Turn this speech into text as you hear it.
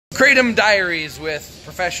Kratom Diaries with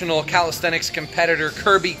professional calisthenics competitor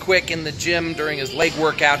Kirby Quick in the gym during his leg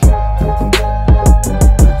workout.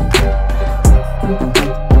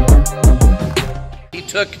 He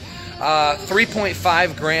took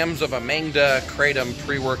 3.5 grams of Amangda Kratom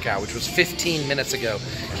pre-workout, which was 15 minutes ago.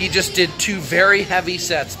 He just did 2 very heavy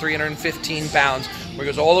sets, 315 pounds, where he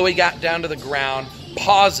goes all the way down to the ground,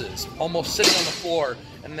 pauses, almost sitting on the floor,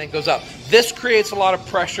 and then goes up. This creates a lot of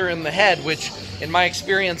pressure in the head, which, in my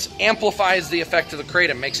experience, amplifies the effect of the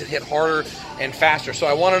Kratom, makes it hit harder and faster. So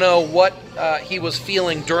I want to know what he was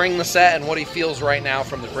feeling during the set and what he feels right now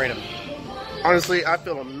from the Kratom. Honestly, I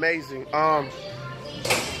feel amazing.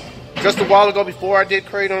 Just a while ago before I did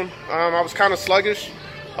Kratom, I was kind of sluggish.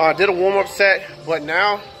 Did a warm-up set, but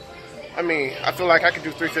now, I mean, I feel like I could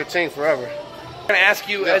do 315 forever. I'm going to ask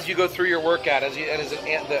you as you go through your workout, as the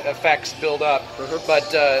effects build up,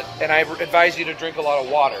 but and I advise you to drink a lot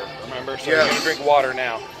of water, remember? So you're going to drink water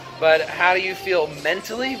now. But how do you feel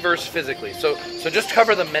mentally versus physically? So just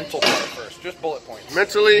cover the mental part first, just bullet points.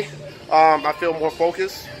 Mentally, I feel more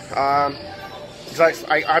focused. I'm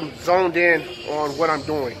zoned in on what I'm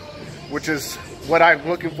doing, which is what I'm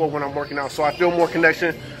looking for when I'm working out. So I feel more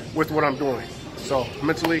connection with what I'm doing. So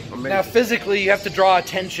mentally, amazing. Now physically, you have to draw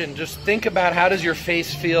attention. Just think about, how does your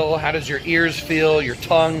face feel? How does your ears feel? Your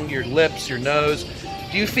tongue, your lips, your nose?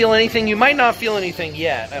 Do you feel anything? You might not feel anything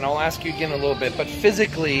yet, and I'll ask you again in a little bit, but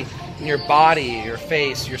physically, in your body, your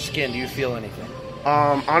face, your skin, do you feel anything?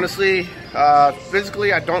 Honestly,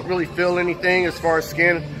 physically, I don't really feel anything as far as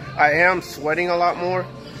skin. I am sweating a lot more.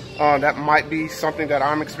 That might be something that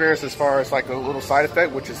I'm experiencing as far as like a little side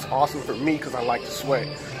effect, which is awesome for me because I like to sweat.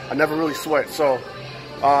 I never really sweat, so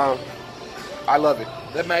I love it.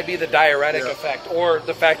 That might be the diuretic effect, or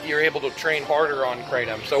the fact that you're able to train harder on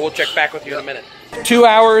Kratom. So we'll check back with you in a minute. 2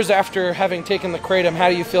 hours after having taken the Kratom, how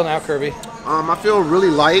do you feel now, Kirby? I feel really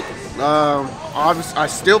light. Obviously, I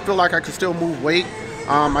still feel like I can still move weight.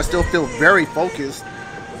 I still feel very focused.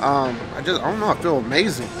 I don't know, I feel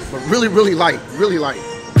amazing, but really, really light, really light.